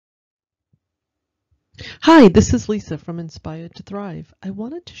Hi, this is Lisa from Inspired to Thrive. I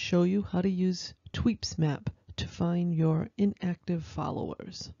wanted to show you how to use Tweepsmap to find your inactive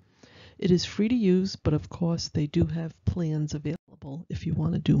followers. It is free to use, but of course they do have plans available if you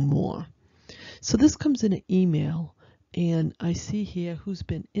want to do more. So this comes in an email, and I see here who's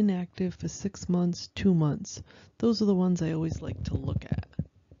been inactive for 6 months, 2 months. Those are the ones I always like to look at.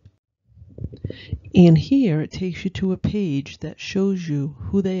 And here it takes you to a page that shows you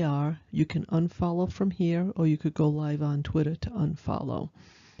who they are. You can unfollow from here, or you could go live on Twitter to unfollow.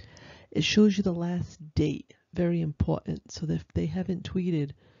 It shows you the last date, very important, so that if they haven't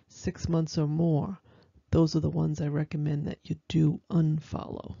tweeted 6 months or more, those are the ones I recommend that you do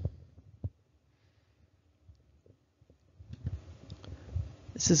unfollow.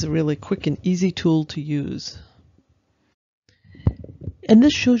 This is a really quick and easy tool to use. And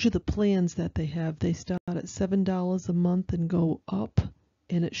this shows you the plans that they have. They start at $7 a month and go up,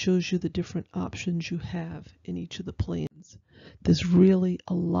 and it shows you the different options you have in each of the plans. There's really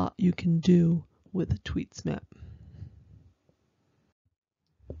a lot you can do with Tweepsmap.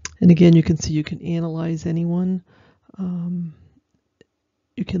 And again, you can see you can analyze anyone.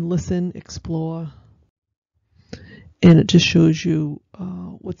 You can listen, explore, and it just shows you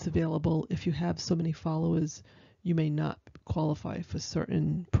what's available. If you have so many followers, you may not qualify for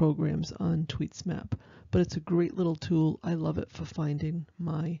certain programs on Tweepsmap, but it's a great little tool. I love it for finding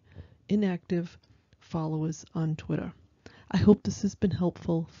my inactive followers on Twitter. I hope this has been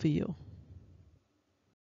helpful for you.